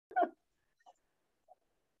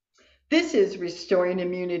This is Restoring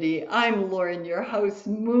Immunity. I'm Lauren, your host,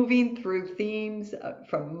 moving through themes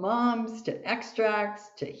from moms to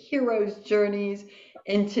extracts to heroes' journeys.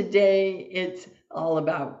 And today it's all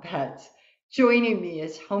about pets. Joining me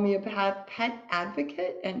is homeopath, pet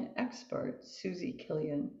advocate, and expert, Susie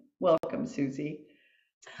Killian. Welcome, Susie.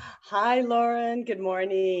 Hi, Lauren. Good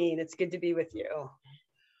morning. It's good to be with you.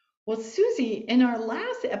 Well, Susie, in our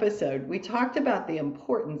last episode, we talked about the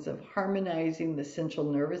importance of harmonizing the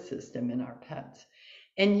central nervous system in our pets.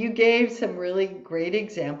 And you gave some really great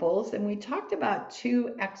examples. And we talked about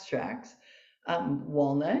two extracts,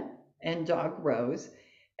 walnut and dog rose.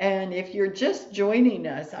 And if you're just joining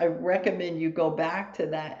us, I recommend you go back to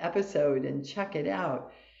that episode and check it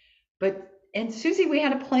out. And Susie, we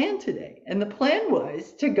had a plan today, and the plan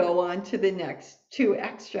was to go on to the next two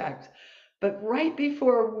extracts. But right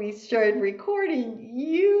before we started recording,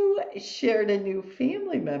 you shared a new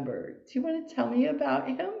family member. Do you want to tell me about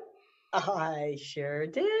him? I sure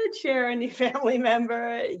did share a new family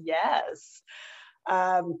member. Yes.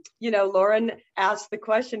 Lauren asked the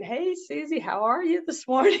question, "Hey, Susie, how are you this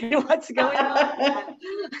morning? What's going on?"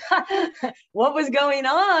 What was going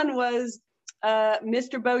on was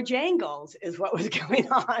Mr. Bojangles is what was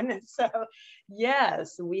going on. So,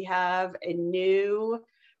 yes, we have a new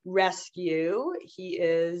rescue. He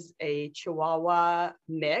is a Chihuahua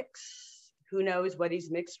mix. Who knows what he's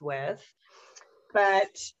mixed with?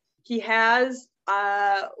 But he has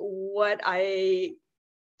what I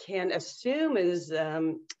can assume is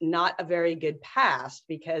not a very good past,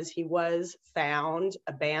 because he was found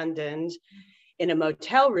abandoned in a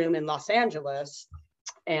motel room in Los Angeles,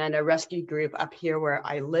 and a rescue group up here where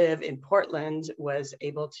I live in Portland was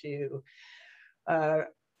able to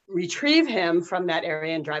retrieve him from that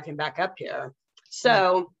area and drive him back up here.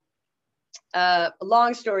 So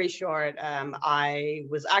long story short, I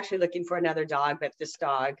was actually looking for another dog, but this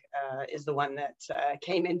dog is the one that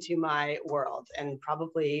came into my world, and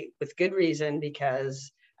probably with good reason,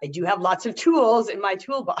 because I do have lots of tools in my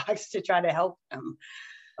toolbox to try to help him.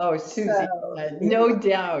 Oh, Susie, no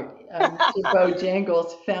doubt, Mr.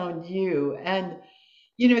 Bojangles found you. And,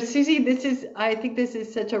 Susie, I think this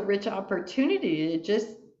is such a rich opportunity to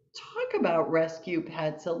just talk about rescue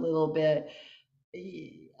pets a little bit.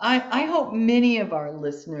 I hope many of our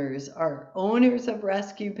listeners are owners of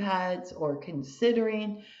rescue pets or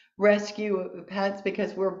considering rescue pets,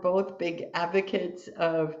 because we're both big advocates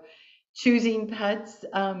of choosing pets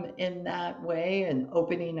in that way and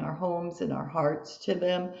opening our homes and our hearts to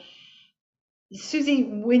them. Susie,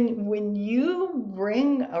 when you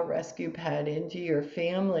bring a rescue pet into your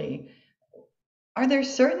family, are there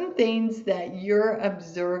certain things that you're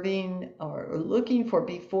observing or looking for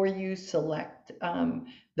before you select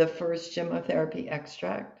the first chemotherapy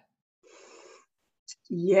extract?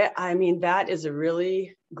 Yeah, I mean, that is a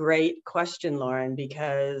really great question, Lauren,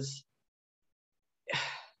 because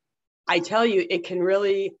I tell you, it can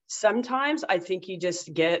really, sometimes I think you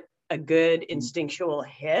just get a good instinctual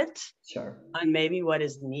hit Sure. on maybe what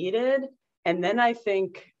is needed. And then I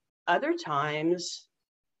think other times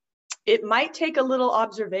it might take a little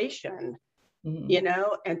observation, and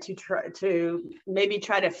to maybe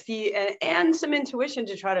try to feel, and some intuition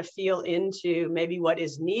to try to feel into maybe what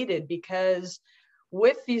is needed. Because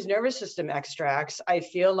with these nervous system extracts, I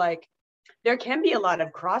feel like there can be a lot of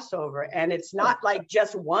crossover, and it's not like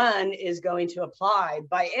just one is going to apply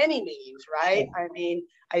by any means, right? I mean,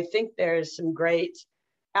 I think there's some great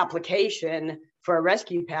application for a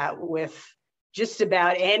rescue pet with just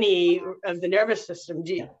about any of the nervous system.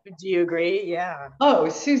 Do you agree? Yeah. Oh,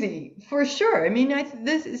 Susie, for sure. I mean,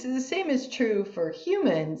 this is the same is true for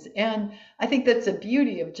humans, and I think that's the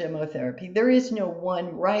beauty of gemotherapy. There is no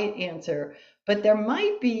one right answer, but there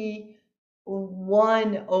might be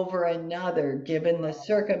one over another given the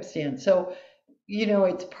circumstance. So,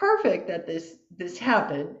 it's perfect that this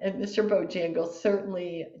happened, and Mr. Bojangles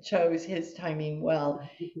certainly chose his timing well.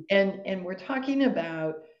 And we're talking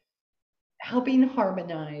about helping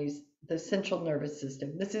harmonize the central nervous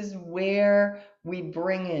system. This is where we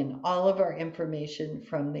bring in all of our information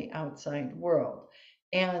from the outside world.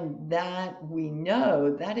 And that we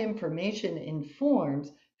know that information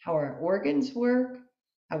informs how our organs work,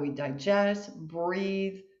 how we digest,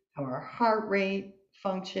 breathe, how our heart rate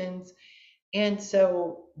functions. And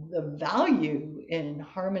so the value in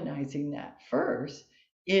harmonizing that first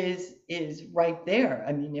is right there.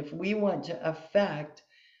 I mean, if we want to affect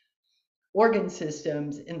organ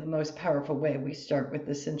systems in the most powerful way, we start with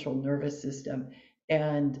the central nervous system.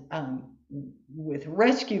 And with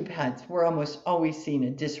rescue pets, we're almost always seeing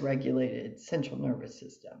a dysregulated central nervous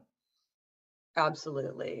system.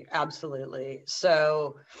 Absolutely. Absolutely.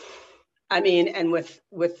 So, I mean, and with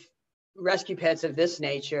rescue pets of this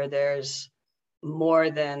nature, there's more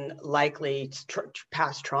than likely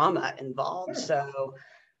past trauma involved. Sure. So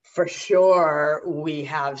for sure, we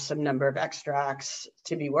have some number of extracts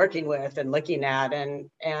to be working with and looking at,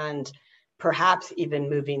 and perhaps even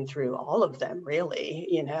moving through all of them, really,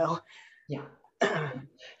 you know. Yeah.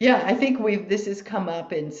 Yeah, I think this has come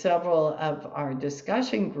up in several of our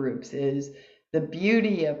discussion groups, is the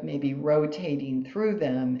beauty of maybe rotating through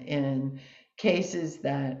them in cases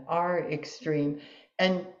that are extreme.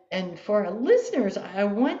 And for our listeners, I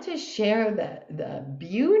want to share that the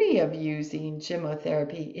beauty of using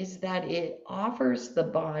gymotherapy is that it offers the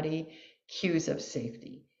body cues of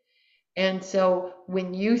safety. And so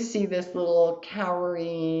when you see this little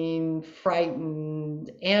cowering,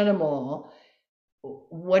 frightened animal,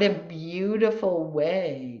 what a beautiful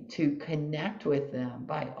way to connect with them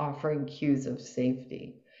by offering cues of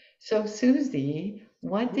safety. So, Susie,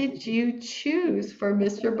 what did you choose for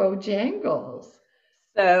Mr. Bojangles?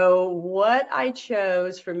 So what I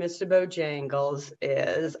chose for Mr. Bojangles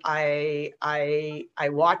is I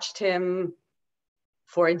watched him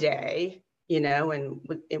for a day, you know, and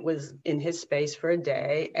it was in his space for a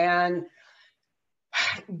day. And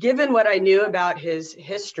given what I knew about his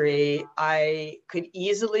history, I could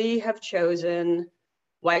easily have chosen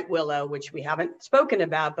White Willow, which we haven't spoken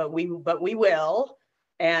about, but we will.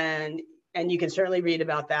 And you can certainly read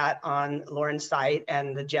about that on Lauren's site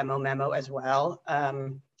and the Gemo memo as well,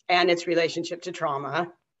 and its relationship to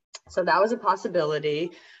trauma. So that was a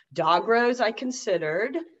possibility. Dog Rose I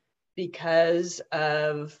considered because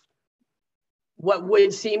of what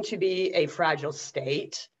would seem to be a fragile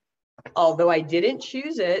state, although I didn't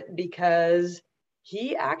choose it because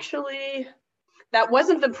he actually, that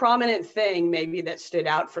wasn't the prominent thing maybe that stood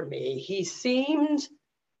out for me. He seemed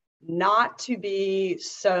not to be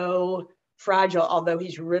so fragile, although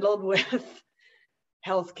he's riddled with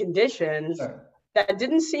health conditions. Sure. That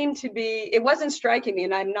didn't seem to be, it wasn't striking me,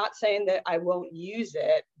 and I'm not saying that I won't use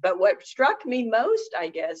it, but what struck me most, I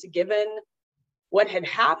guess, given what had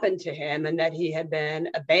happened to him and that he had been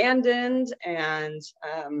abandoned, and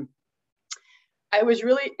I was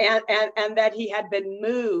really, and that he had been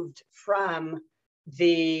moved from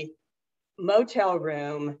the motel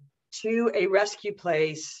room to a rescue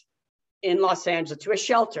place in Los Angeles, to a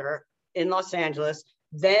shelter in Los Angeles,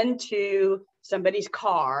 then to somebody's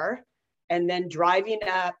car, and then driving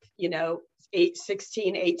up, you know,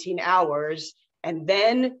 16, 18 hours, and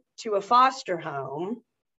then to a foster home.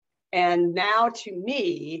 And now to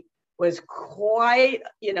me was quite,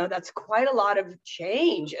 you know, that's quite a lot of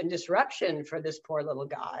change and disruption for this poor little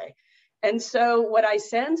guy. And so what I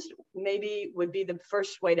sensed maybe would be the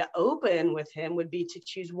first way to open with him would be to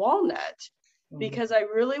choose Walnut, because I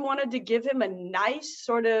really wanted to give him a nice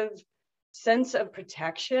sort of sense of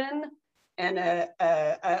protection and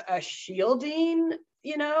a shielding,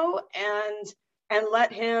 you know, and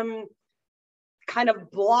let him kind of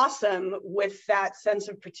blossom with that sense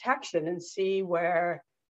of protection and see where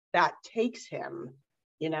that takes him,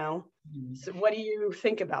 you know. So what do you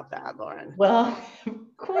think about that, Lauren? Well,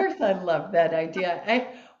 of course, I love that idea.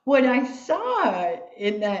 What I saw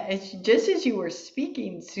in that, just as you were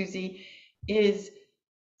speaking, Susie, is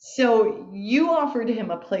so you offered him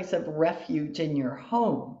a place of refuge in your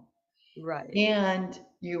home. Right. And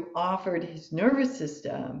you offered his nervous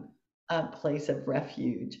system a place of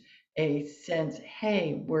refuge, a sense,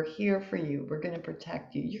 hey, we're here for you. We're going to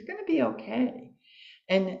protect you. You're going to be okay.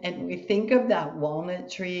 And we think of that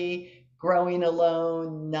walnut tree growing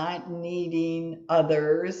alone, not needing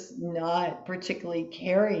others, not particularly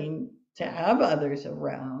caring to have others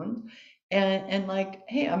around, and like,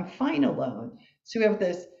 hey, I'm fine alone. So we have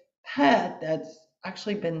this pet that's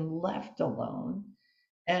actually been left alone,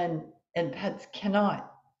 and and pets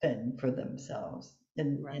cannot fend for themselves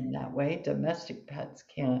in that way. Domestic pets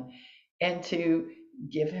can't. And to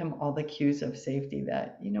give him all the cues of safety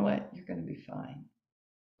that, you know what, you're going to be fine.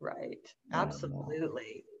 Right. Yeah.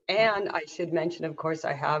 Absolutely. And I should mention, of course,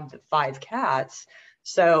 I have 5 cats.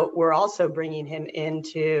 So we're also bringing him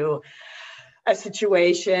into a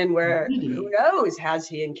situation where who knows, has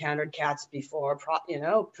he encountered cats before? You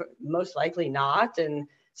know, most likely not. And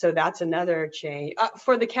so that's another change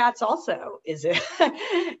for the cats. Also, is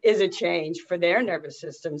a change for their nervous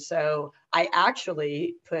system. So I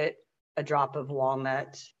actually put a drop of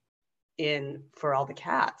walnut in for all the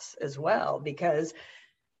cats as well, because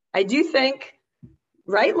I do think,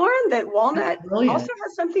 right, Lauren, that walnut also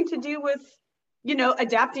has something to do with, you know,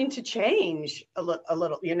 adapting to change a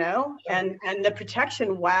little, you know, and the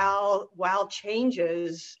protection while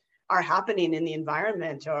changes are happening in the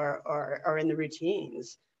environment or in the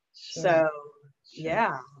routines. So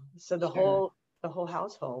yeah, so the whole the whole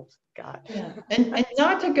household got. Yeah, and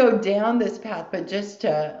not to go down this path, but just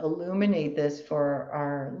to illuminate this for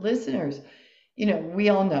our listeners, we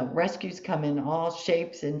all know rescues come in all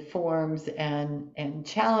shapes and forms and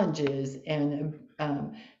challenges, and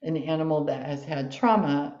an animal that has had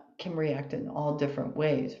trauma can react in all different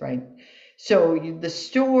ways, right? So the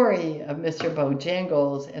story of Mr.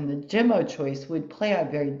 Bojangles and the Jimmo choice would play out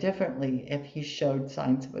very differently if he showed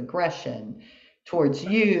signs of aggression towards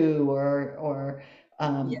you or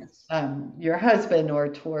Yes, your husband or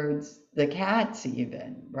towards the cats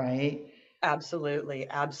even, right? absolutely,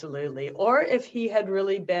 absolutely. Or if he had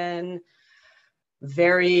really been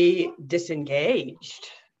very disengaged,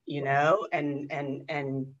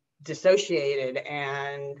 and dissociated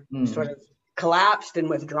and sort Mm. of collapsed and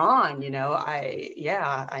withdrawn,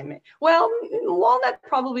 well, walnut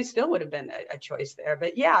probably still would have been a choice there,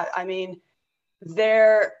 but yeah, I mean,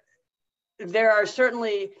 there are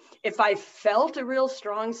certainly, if I felt a real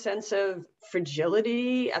strong sense of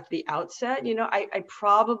fragility at the outset, I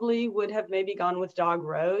probably would have maybe gone with Dog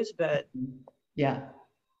Rose, but Yeah.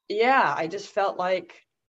 yeah, I just felt like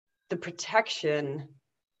the protection,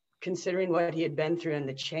 considering what he had been through and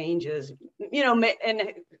the changes,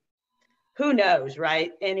 and who knows,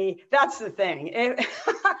 right? That's the thing.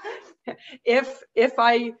 If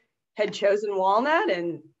I had chosen Walnut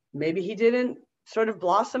and maybe he didn't sort of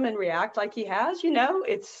blossom and react like he has,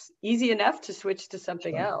 it's easy enough to switch to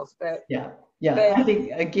something Sure. else. But Yeah. Yeah. but I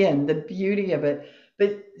think, again, the beauty of it.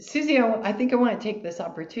 But Susie, I think I want to take this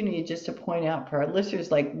opportunity just to point out for our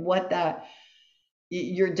listeners, like what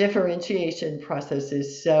your differentiation process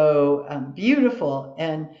is so beautiful.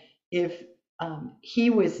 And if he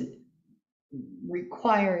was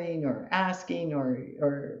requiring or asking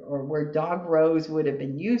or where Dog Rose would have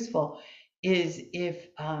been useful is if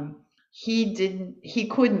he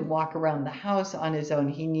couldn't walk around the house on his own.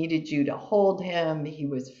 He needed you to hold him. He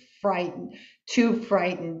was frightened, too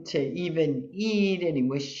frightened to even eat, and he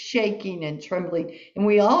was shaking and trembling. And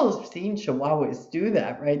we all have seen Chihuahuas do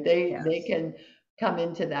that, right? They yes. can come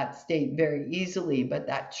into that state very easily, but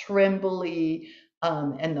that trembly,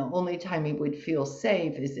 and the only time he would feel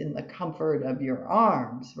safe is in the comfort of your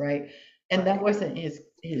arms, right? And that Right. wasn't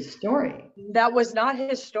his story. That was not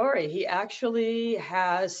his story. He actually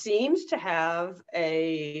seems to have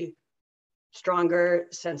a stronger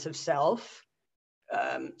sense of self,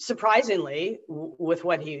 surprisingly, with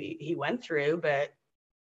what he went through, but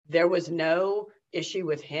there was no issue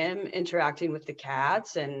with him interacting with the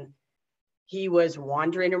cats, and he was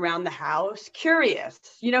wandering around the house curious.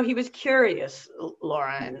 He was curious,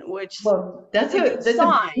 Lauren, which Well, is a good that's a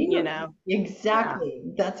sign. Yeah. exactly.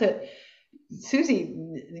 That's a Susie,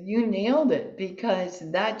 you nailed it, because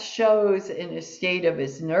that shows in a state of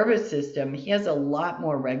his nervous system, he has a lot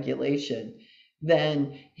more regulation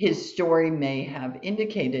than his story may have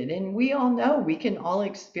indicated. And we all know we can all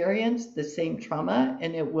experience the same trauma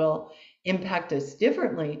and it will impact us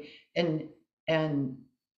differently. And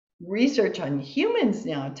research on humans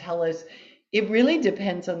now tell us it really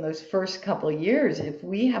depends on those first couple of years. If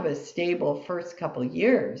we have a stable first couple of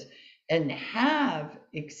years and have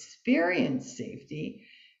experienced safety,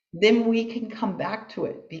 then we can come back to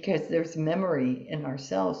it because there's memory in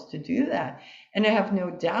ourselves to do that. And I have no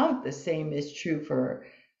doubt the same is true for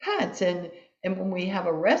pets. And when we have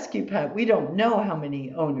a rescue pet, we don't know how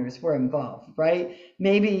many owners were involved, right?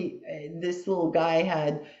 Maybe this little guy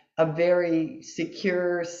had a very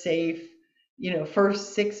secure, safe,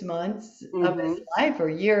 first 6 months of his Mm-hmm. life or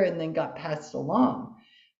year, and then got passed along,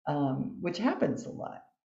 which happens a lot.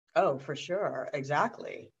 Oh, for sure.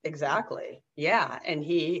 Exactly. Exactly. Yeah. And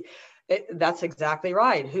that's exactly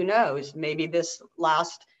right. Who knows? Maybe this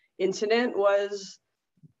last incident was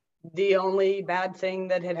the only bad thing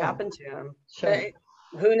that had Yeah, happened to him. sure.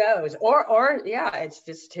 Who knows? Or yeah, it's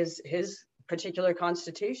just his particular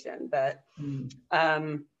constitution. But Mm,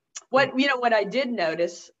 yeah. what I did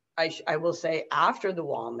notice, I will say, after the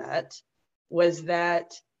walnut, was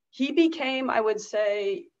that he became, I would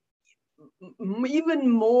say, even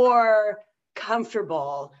more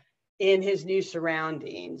comfortable in his new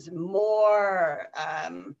surroundings,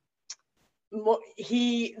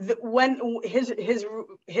 when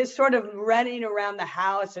his sort of running around the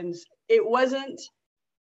house, and it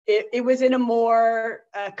was in a more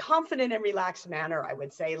confident and relaxed manner, I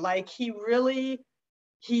would say. Like he really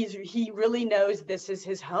knows this is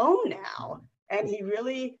his home now, and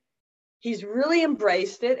he's really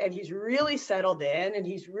embraced it, and he's really settled in, and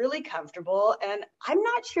he's really comfortable. And I'm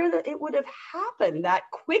not sure that it would have happened that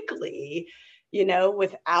quickly,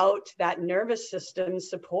 without that nervous system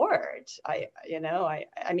support. I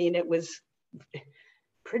mean, it was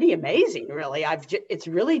pretty amazing, really. It's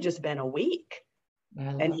really just been a week. I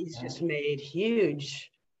And love he's that. just made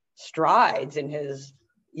huge strides in his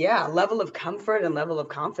level of comfort and level of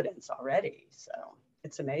confidence already. So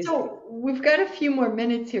it's amazing. So we've got a few more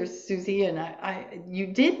minutes here, Susie, and you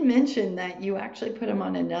did mention that you actually put him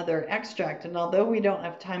on another extract, and although we don't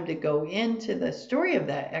have time to go into the story of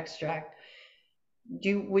that extract,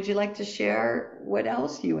 would you like to share what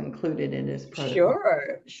else you included in his protocol?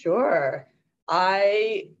 Sure.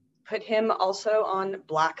 I put him also on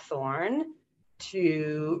blackthorn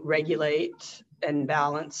to regulate and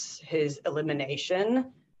balance his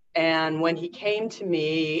elimination. And when he came to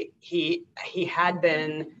me, he had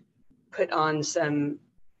been put on some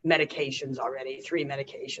medications already, 3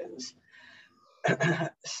 medications.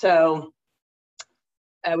 So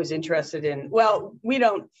I was interested in,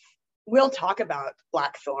 we'll talk about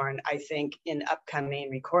blackthorn, I think, in upcoming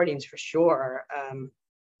recordings for sure.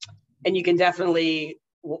 And you can definitely,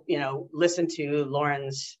 listen to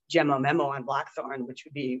Lauren's Gemo Memo on blackthorn, which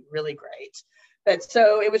would be really great. But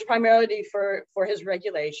so it was primarily for his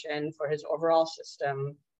regulation, for his overall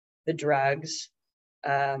system, the drugs.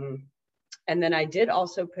 And then I did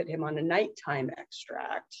also put him on a nighttime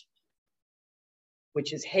extract,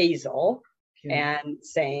 which is hazel. And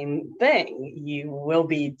same thing, you will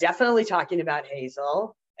be definitely talking about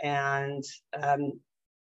hazel. And I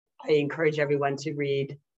encourage everyone to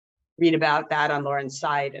read about that on Lauren's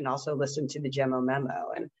site and also listen to the Gemo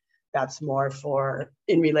Memo. And that's more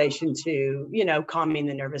in relation to, calming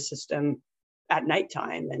the nervous system at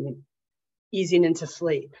nighttime and easing into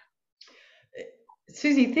sleep.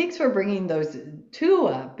 Susie, thanks for bringing those two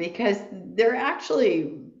up because they're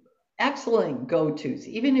actually excellent go-tos.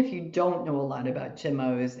 Even if you don't know a lot about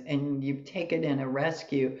Gemos and you've taken in a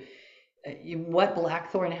rescue, what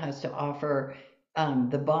Blackthorn has to offer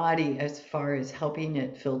the body as far as helping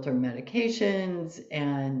it filter medications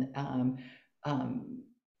and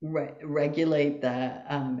regulate the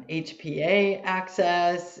HPA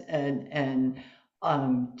access and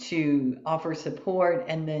to offer support,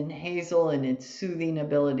 and then hazel and its soothing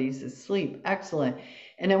abilities to sleep. Excellent.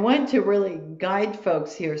 And I want to really guide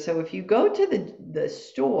folks here. So if you go to the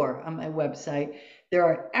store on my website, there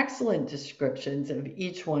are excellent descriptions of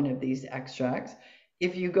each one of these extracts.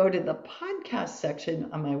 If you go to the podcast section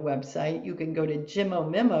on my website, you can go to Gemo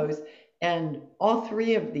Memos, and all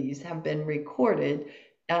 3 of these have been recorded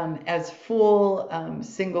as full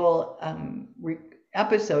single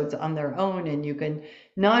episodes on their own, and you can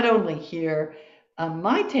not only hear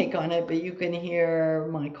my take on it, but you can hear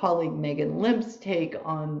my colleague Megan Limp's take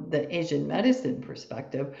on the Asian medicine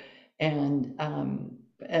perspective, and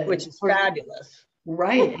which is fabulous.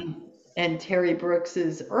 Right, and Terry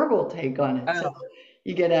Brooks's herbal take on it. So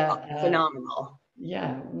you get phenomenal.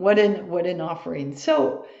 Yeah, what an offering.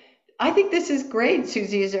 So I think this is great,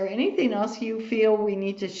 Susie. Is there anything else you feel we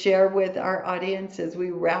need to share with our audience as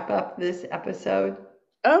we wrap up this episode?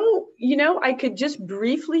 Oh, I could just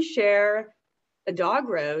briefly share a dog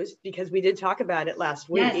rose because we did talk about it last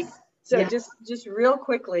week. Yes. So yes. just real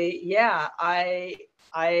quickly, I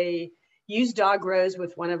used dog rose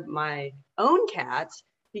with one of my own cats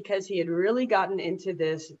because he had really gotten into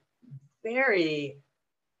this very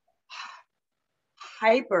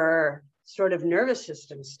hyper sort of nervous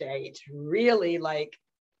system state, really like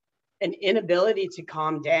an inability to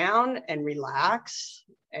calm down and relax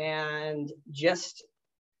and just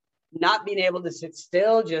not being able to sit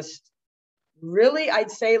still, just really, I'd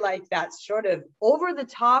say like that sort of over the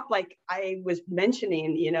top, like I was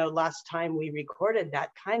mentioning, last time we recorded, that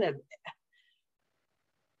kind of,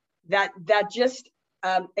 that just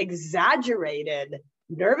exaggerated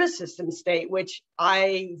nervous system state, which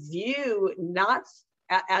I view not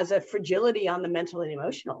as a fragility on the mental and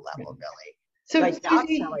emotional level, really. So like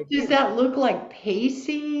does that look like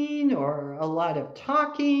pacing or a lot of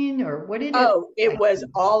talking, or what did it? Oh, it was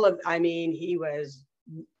all of, he was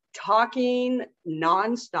talking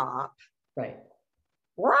nonstop. Right.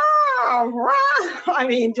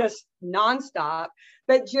 Just nonstop,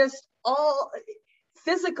 but just all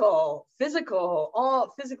physically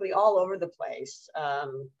all over the place.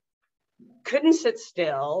 Couldn't sit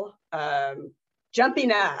still,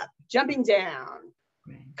 jumping up, jumping down,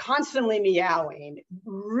 constantly meowing,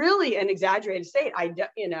 really an exaggerated state. I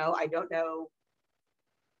don't know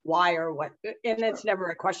why or what, and it's never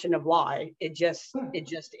a question of why, it just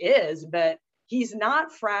is. But he's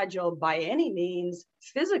not fragile by any means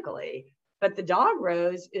physically, but the dog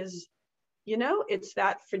rose is, it's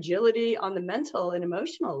that fragility on the mental and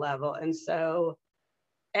emotional level. And so,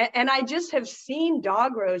 and I just have seen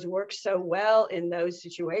dog rose work so well in those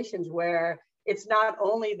situations where it's not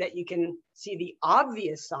only that you can see the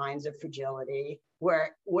obvious signs of fragility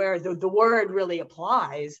where the word really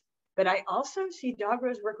applies, But I also see dog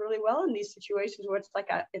rose work really well in these situations where it's like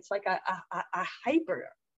a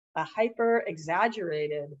hyper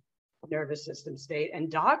exaggerated nervous system state. And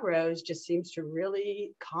dog rose just seems to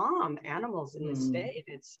really calm animals in this state.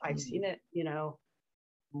 I've seen it,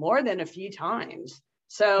 more than a few times.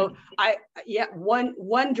 So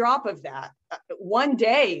one drop of that, one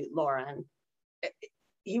day, Lauren,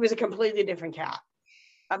 he was a completely different cat.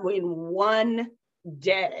 I mean, one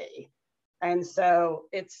day. And so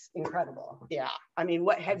it's incredible. Yeah. I mean,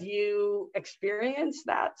 what have you experienced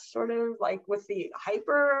that sort of like with the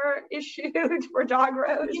hyper issue for dog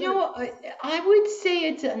rose? I would say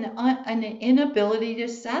it's an inability to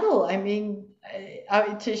settle. I mean,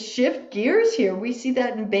 to shift gears here, we see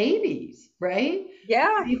that in babies, right?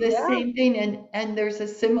 Yeah. We see the same thing, and there's a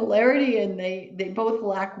similarity, and they both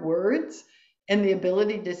lack words and the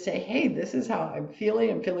ability to say, "Hey, this is how I'm feeling.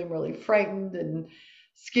 I'm feeling really frightened and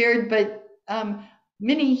scared." But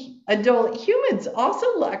many adult humans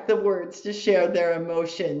also lack the words to share their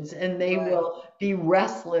emotions, and they will be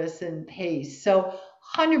restless and pace. So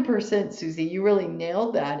 100%, Susie, you really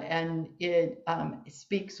nailed that, and it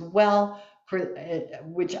speaks well for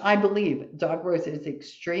which I believe dog rose is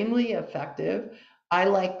extremely effective. I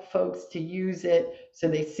like folks to use it so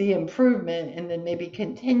they see improvement and then maybe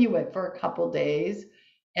continue it for a couple days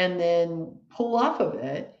and then pull off of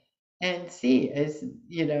it and see,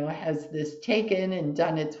 has this taken and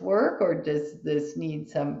done its work, or does this need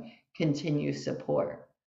some continued support?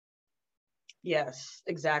 Yes,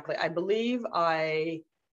 exactly. I believe I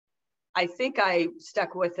think I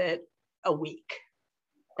stuck with it a week.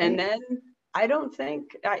 And then I don't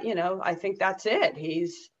think, I think that's it.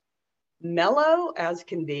 He's mellow as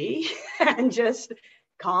can be and just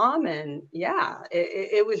calm. And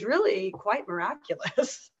it was really quite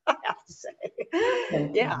miraculous, I have to say.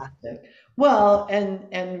 Fantastic. Yeah. Well,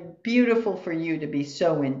 and beautiful for you to be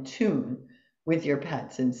so in tune with your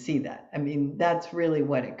pets and see that. I mean, that's really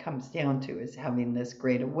what it comes down to, is having this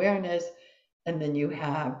great awareness, and then you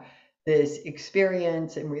have this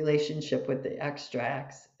experience and relationship with the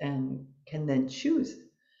extracts and can then choose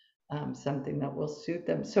something that will suit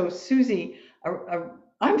them. So, Susie,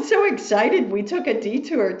 I'm so excited we took a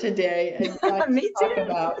detour today and got Me to talk too.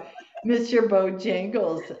 about Mr.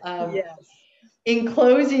 Bojangles. Yes. In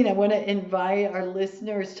closing, I want to invite our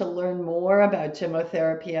listeners to learn more about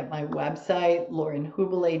gemotherapy at my website,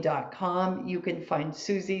 laurenhubile.com. You can find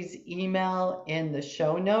Susie's email in the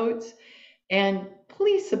show notes. And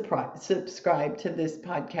please subscribe to this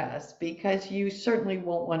podcast, because you certainly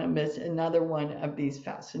won't want to miss another one of these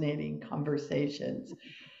fascinating conversations.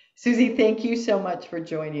 Susie, thank you so much for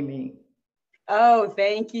joining me. Oh,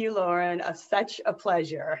 thank you, Lauren. Such a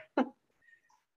pleasure.